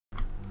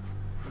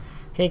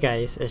Hey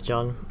guys, it's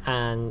John,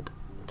 and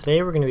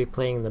today we're going to be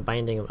playing The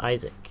Binding of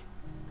Isaac.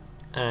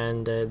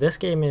 And this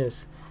game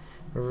is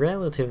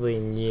relatively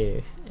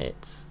new.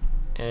 It's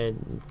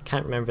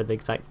can't remember the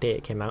exact date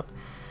it came out,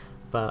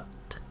 but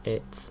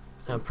it's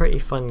a pretty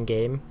fun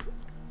game.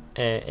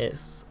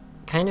 It's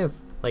kind of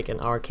like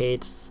an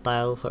arcade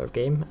style sort of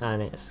game,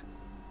 and it's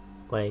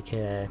like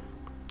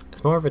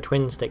it's more of a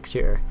twin stick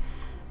shooter,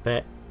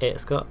 but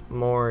it's got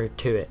more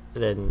to it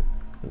than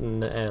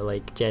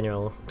like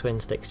general twin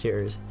stick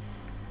shooters.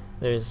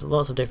 There's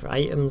lots of different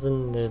items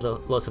and there's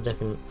lots of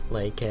different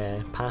like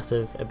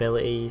passive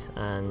abilities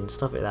and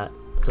stuff like that,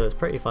 so it's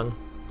pretty fun.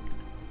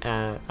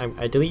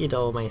 I deleted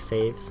all my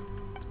saves,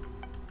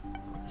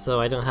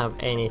 so I don't have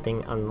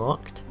anything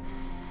unlocked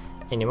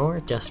anymore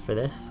just for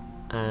this.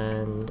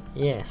 And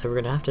yeah, so we're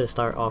gonna have to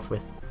start off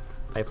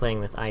by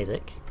playing with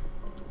Isaac.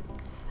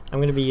 I'm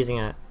gonna be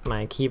using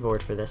my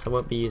keyboard for this. I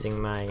won't be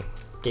using my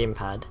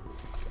gamepad,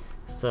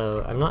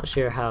 so I'm not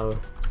sure how.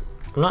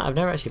 I've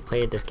never actually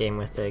played this game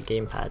with the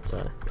gamepad, so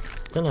I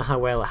don't know how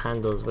well it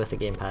handles with the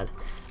gamepad.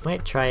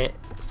 Might try it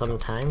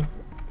sometime,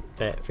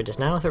 but for just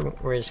now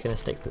we're just gonna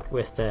stick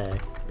with the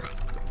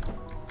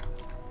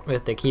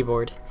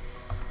keyboard.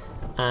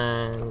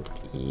 And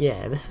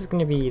yeah, this is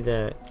gonna be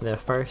the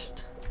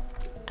first,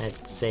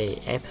 I'd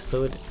say,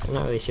 episode. I'm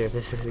not really sure if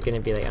this is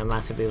gonna be like a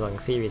massively long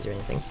series or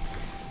anything,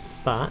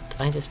 but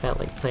I just felt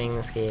like playing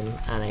this game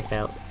and I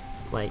felt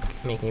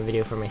like making a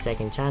video for my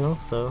second channel,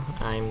 so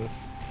I'm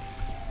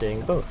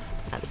doing both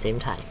at the same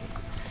time.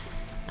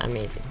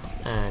 Amazing.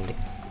 And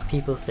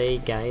people say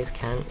guys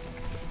can't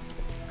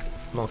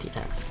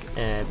multitask,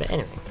 but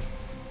anyway,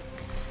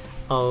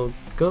 I'll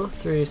go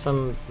through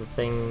some of the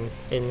things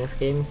in this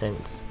game,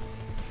 since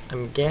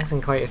I'm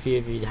guessing quite a few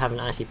of you haven't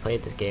actually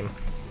played this game.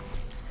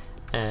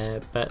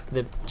 But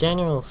the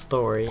general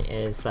story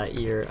is that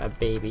you're a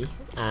baby,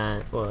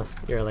 and well,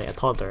 you're like a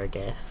toddler I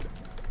guess,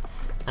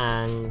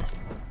 and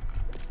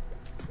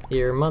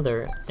your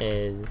mother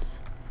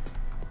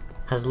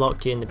has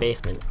locked you in the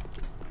basement,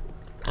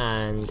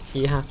 and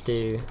you have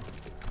to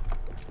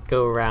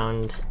go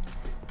around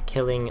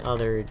killing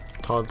other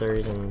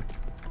toddlers and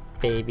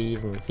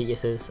babies and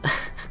fetuses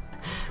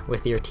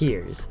with your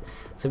tears.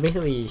 So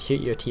basically you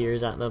shoot your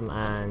tears at them,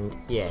 and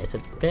yeah, it's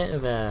a bit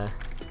of a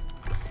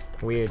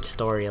weird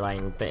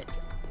storyline, but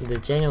the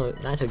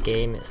actual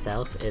game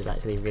itself is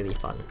actually really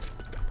fun.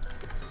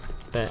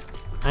 But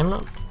I'm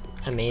not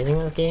amazing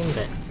at this game,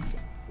 but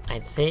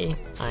I'd say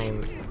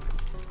I'm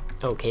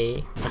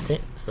okay at it,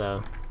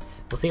 so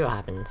we'll see what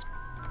happens.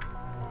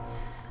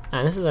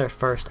 And this is our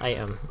first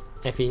item.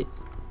 If you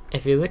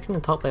look in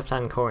the top left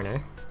hand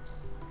corner,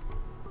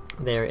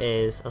 there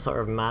is a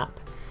sort of map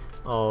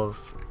of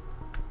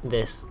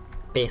this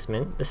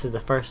basement. This is the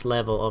first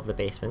level of the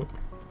basement.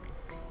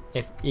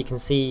 If you can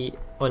see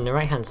on the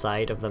right hand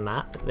side of the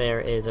map, there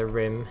is a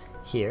room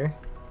here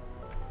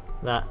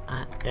that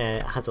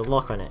has a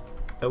lock on it,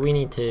 but we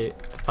need to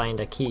find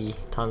a key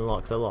to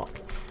unlock the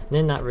lock. And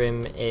in that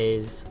room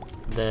is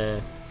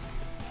the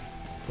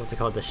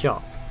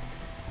shop,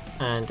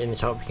 and in the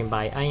shop we can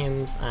buy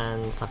items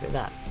and stuff like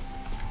that.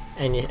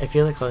 And if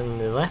you look on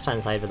the left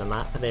hand side of the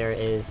map, there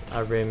is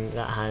a room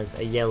that has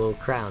a yellow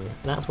crown.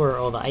 That's where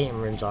all the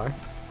item rooms are.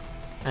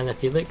 And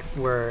if you look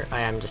where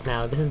I am just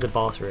now, this is the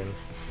boss room.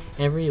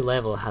 Every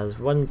level has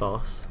one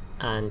boss,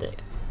 and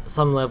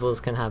some levels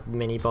can have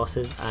mini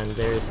bosses, and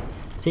there's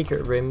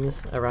secret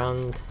rooms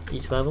around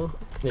each level.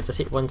 There's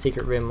one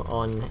secret room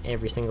on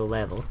every single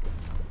level,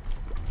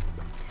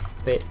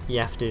 but you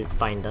have to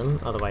find them,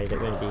 otherwise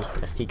it wouldn't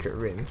be a secret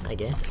room, I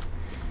guess.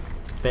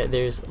 But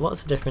there's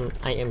lots of different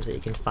items that you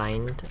can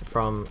find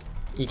from.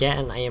 You get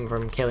an item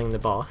from killing the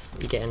boss,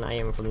 you get an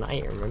item from the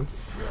item room,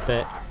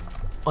 but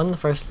on the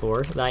first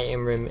floor the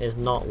item room is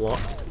not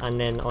locked, and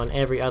then on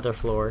every other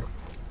floor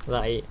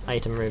the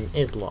item room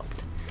is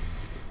locked.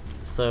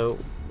 So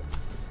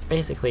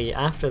basically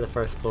after the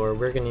first floor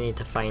we're going to need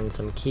to find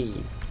some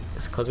keys,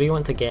 because we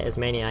want to get as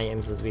many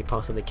items as we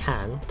possibly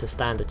can to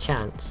stand a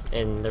chance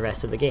in the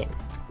rest of the game.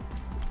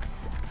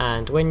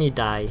 And when you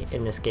die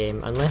in this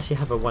game, unless you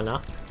have a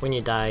 1-up, when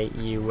you die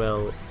you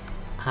will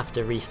have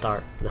to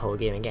restart the whole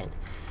game again.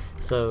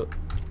 So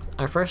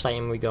our first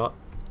item we got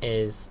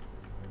is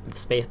the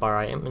spacebar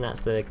item, and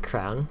that's the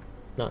crown.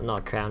 Not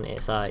a crown,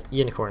 it's a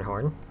unicorn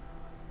horn.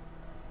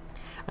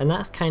 And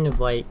that's kind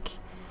of like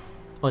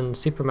on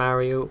Super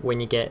Mario, when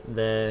you get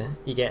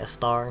a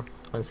star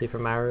on Super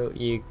Mario,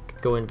 you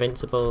go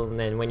invincible, and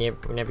then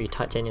whenever you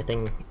touch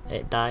anything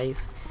it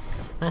dies.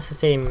 That's the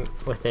same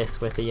with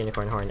this, with the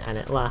unicorn horn, and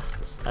it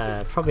lasts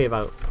probably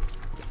about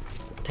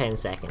 10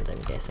 seconds I'm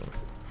guessing.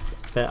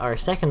 But our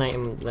second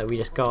item that we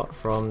just got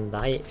from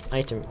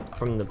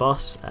the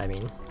boss,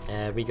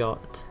 we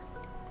got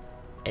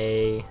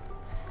a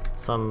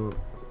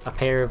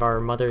pair of our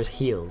mother's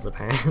heels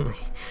apparently,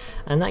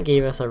 and that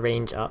gave us a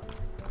range up.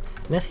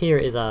 And this here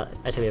is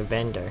actually a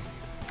vendor.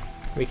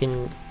 We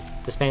can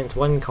dispense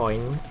 1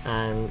 coin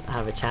and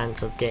have a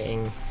chance of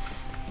getting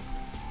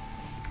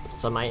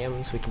some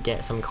items. We could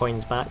get some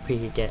coins back, we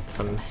could get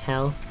some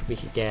health, we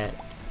could get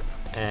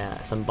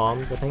some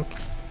bombs, I think.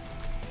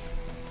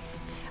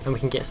 And we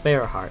can get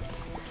Spirit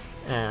Hearts.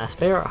 A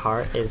Spirit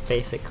Heart is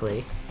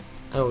basically,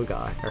 oh, we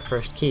got our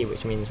first key,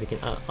 which means we can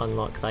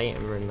unlock the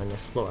item room on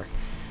this floor.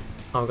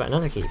 Oh, we got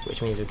another key,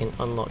 which means we can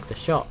unlock the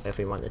shop if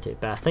we wanted to,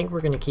 but I think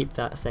we're going to keep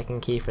that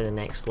second key for the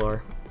next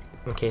floor,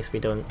 in case we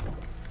don't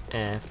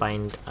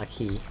find a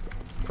key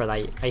for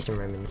the item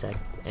room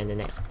in the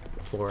next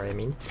floor, I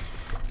mean.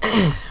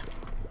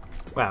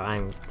 Wow,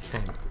 I'm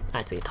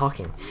actually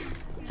talking.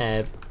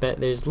 But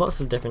there's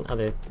lots of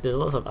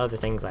other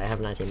things I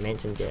haven't actually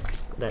mentioned yet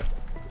that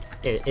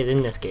is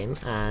in this game,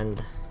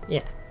 and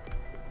yeah.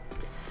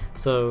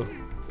 So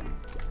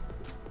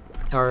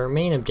our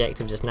main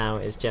objective just now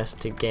is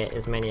just to get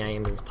as many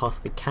items as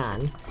possibly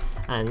can,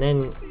 and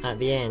then at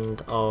the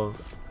end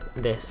of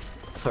this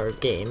sort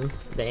of game,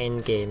 the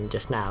end game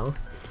just now,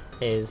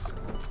 is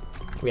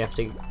we have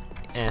to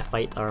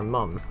fight our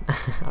mum,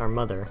 our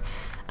mother,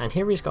 and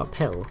here we just got a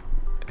pill.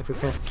 If we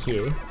press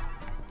Q,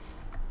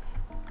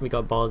 we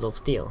got balls of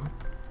steel.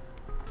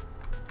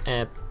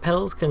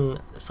 Pills can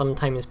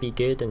sometimes be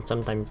good and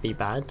sometimes be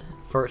bad.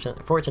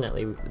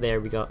 Fortunately, there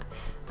we got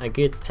a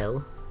good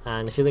pill,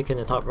 and if you look in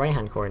the top right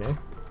hand corner,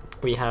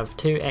 we have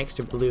 2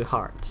 extra blue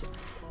hearts.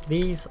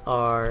 These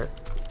are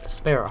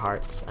Spirit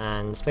Hearts,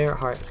 and Spirit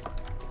Hearts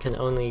can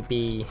only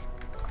be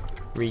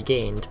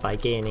regained by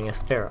gaining a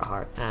Spirit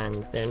Heart,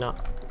 and they're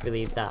not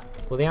really that,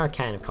 well, they are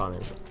kind of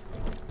common.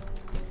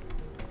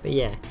 But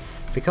yeah,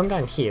 if we come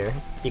down here,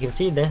 you can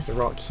see this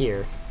rock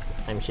here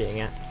I'm shooting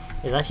at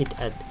is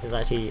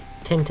actually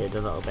tinted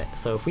a little bit,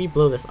 so if we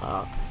blow this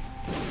up,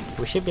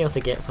 we should be able to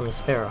get some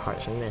Spirit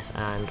Hearts from this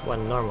and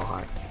 1 normal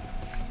heart.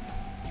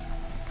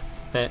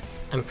 But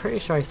I'm pretty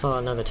sure I saw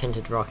another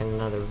tinted rock in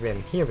another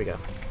room. Here we go.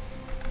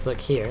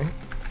 Look here,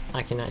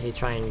 I can actually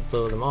try and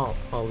blow them all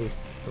these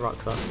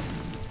rocks up.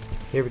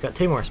 Here we got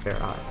 2 more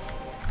Spirit Hearts.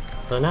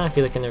 So now if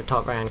you look in the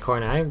top right hand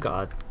corner, I've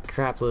got a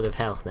crap load of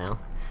health now.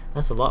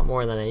 That's a lot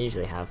more than I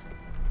usually have.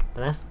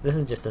 And this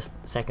is just a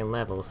second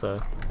level,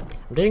 so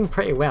I'm doing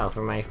pretty well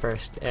for my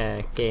first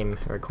game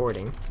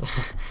recording.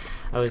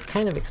 I was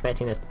kind of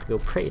expecting this to go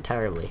pretty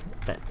terribly,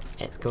 but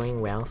it's going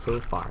well so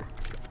far.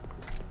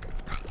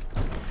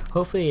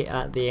 Hopefully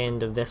at the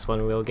end of this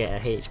one we'll get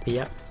a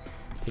HP up,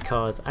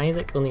 because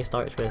Isaac only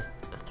starts with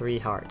 3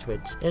 hearts,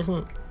 which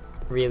isn't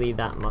really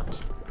that much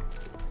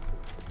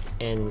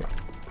in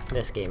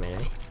this game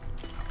anyway.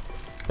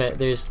 But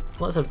there's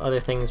lots of other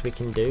things we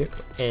can do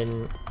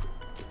in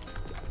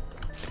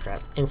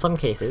some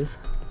cases.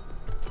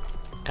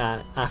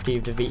 After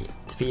you've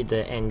defeated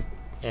the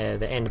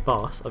end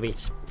boss of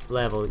each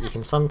level, you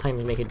can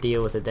sometimes make a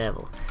deal with the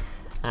devil.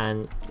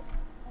 And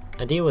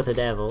a deal with the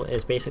devil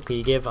is basically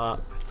you give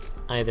up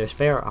either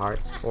Spirit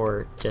Hearts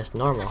or just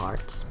normal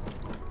hearts.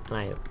 And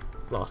I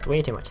lost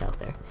way too much health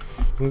there.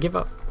 You can give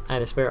up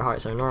either Spirit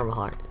Hearts or normal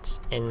hearts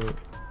in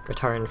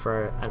return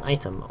for an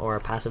item or a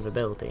passive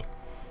ability.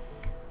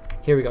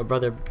 Here we got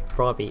Brother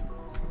Bobby.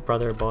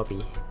 Brother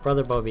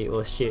Bobby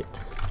will shoot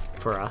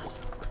for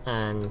us,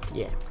 and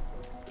yeah.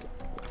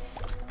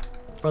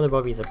 Brother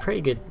Bobby is a pretty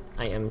good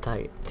item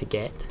to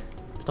get.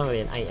 It's not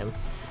really an item,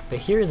 but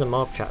here is a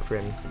mob trap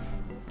room,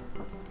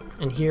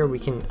 and here we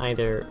can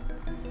either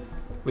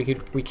we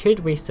could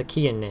waste a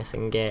key in this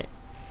and get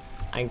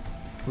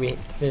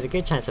there's a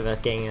good chance of us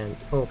getting an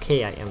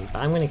okay item, but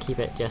I'm going to keep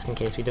it just in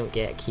case we don't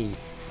get a key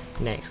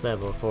next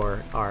level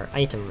for our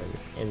item room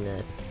in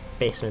the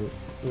basement.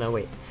 No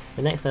wait,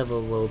 the next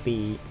level will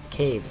be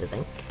caves, I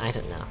think. I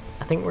don't know.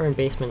 I think we're in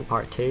basement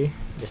part 2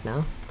 just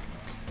now,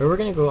 but we're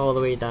going to go all the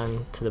way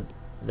down to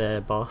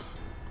the boss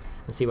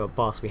and see what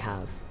boss we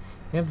have.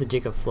 We have the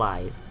Duke of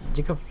Flies. The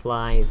Duke of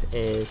Flies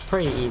is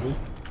pretty easy.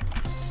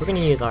 We're going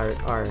to use our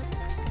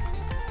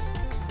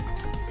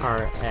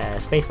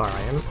spacebar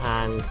item,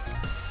 and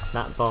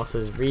that boss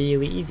is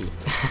really easy.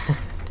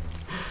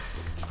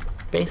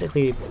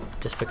 Basically,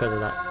 just because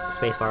of that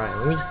spacebar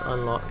item, we just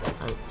unlocked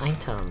an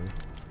item.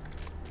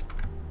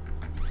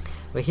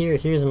 But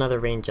here's another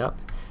range up,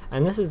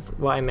 and this is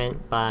what I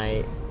meant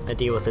by a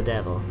deal with the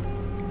devil.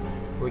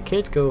 We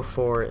could go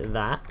for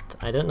that.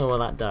 I don't know what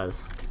that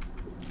does.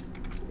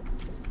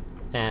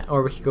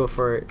 Or we could go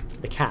for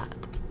the cat.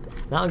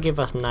 That'll give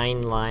us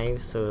 9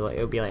 lives, so like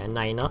it'll be like a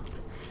 9 up,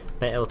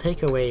 but it'll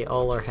take away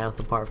all our health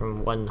apart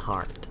from 1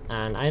 heart.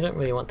 And I don't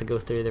really want to go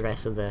through the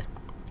rest of the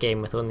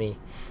game with only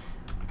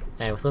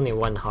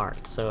 1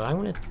 heart, so I'm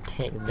gonna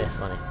take this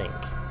one, I think.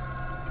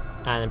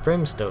 And a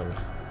brimstone.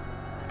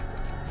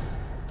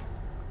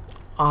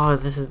 Oh,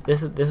 this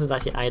was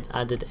actually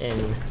added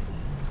in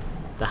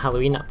the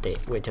Halloween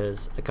update, which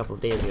was a couple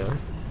of days ago.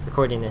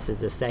 Recording this is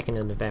the 2nd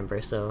of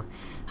November, so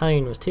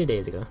Halloween was 2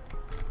 days ago.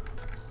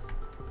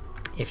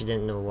 If you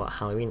didn't know what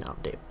Halloween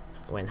update,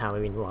 when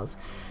Halloween was.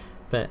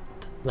 But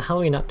the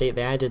Halloween update,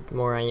 they added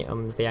more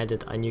items, they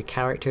added a new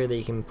character that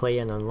you can play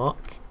and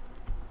unlock,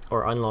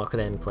 or unlock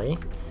then play.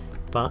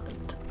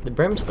 But the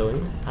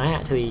brimstone, I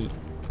actually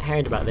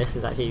heard about this,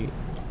 is actually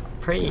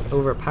pretty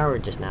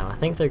overpowered just now. I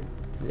think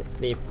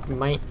they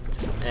might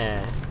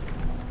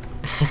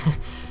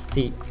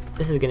see,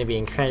 this is going to be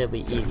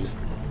incredibly easy.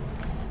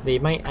 they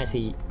might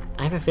actually...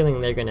 I have a feeling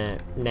they're gonna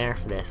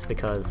nerf this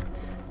because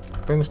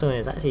Brimstone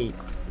is actually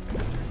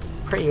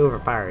pretty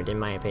overpowered in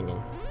my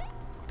opinion.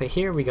 But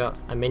here we got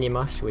a mini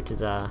mush, which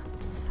is a...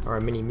 or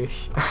a mini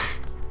mush.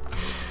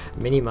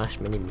 mini mush,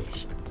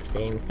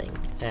 same thing.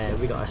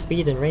 We got a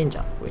speed and range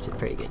up, which is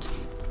pretty good.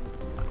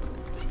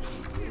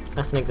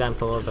 That's an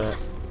example of a...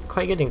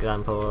 quite good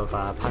example of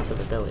passive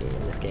ability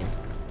in this game.